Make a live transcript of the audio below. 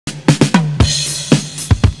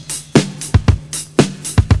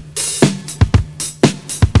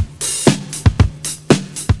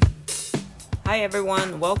Hi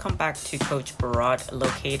everyone, welcome back to Coach Barad,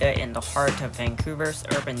 located in the heart of Vancouver's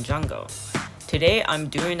urban jungle. Today I'm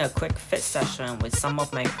doing a quick fit session with some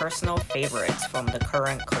of my personal favorites from the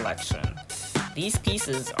current collection. These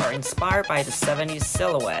pieces are inspired by the 70s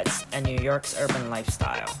silhouettes and New York's urban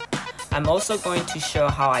lifestyle. I'm also going to show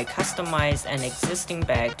how I customized an existing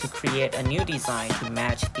bag to create a new design to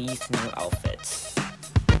match these new outfits.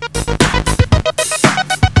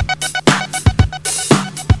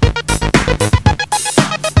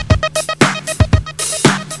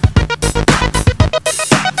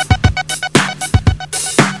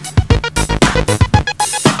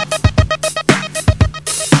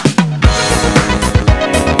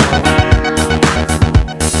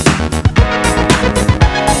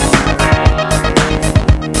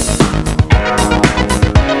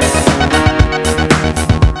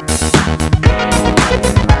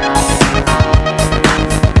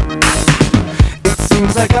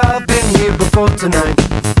 Seems like I've been here before tonight.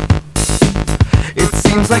 It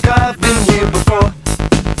seems like I've been here before.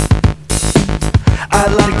 I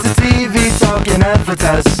like the TV talk and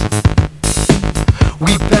advertise.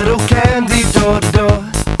 We peddle candy door to door.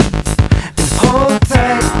 And hold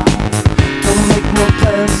tight, don't make no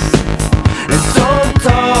plans. And don't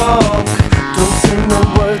talk, don't say no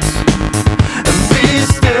words. And be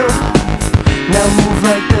still, now move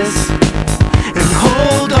like this. And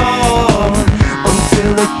hold on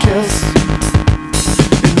till it kills.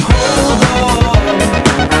 And hold on,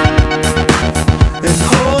 and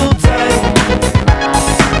hold tight,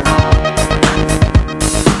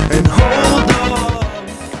 and hold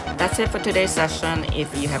on. That's it for today's session.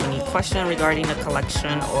 If you have any question regarding the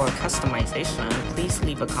collection or customization, please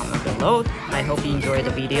leave a comment below. I hope you enjoyed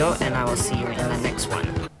the video and I will see you in the next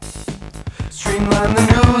one. Streamline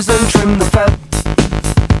the news and trim the fat.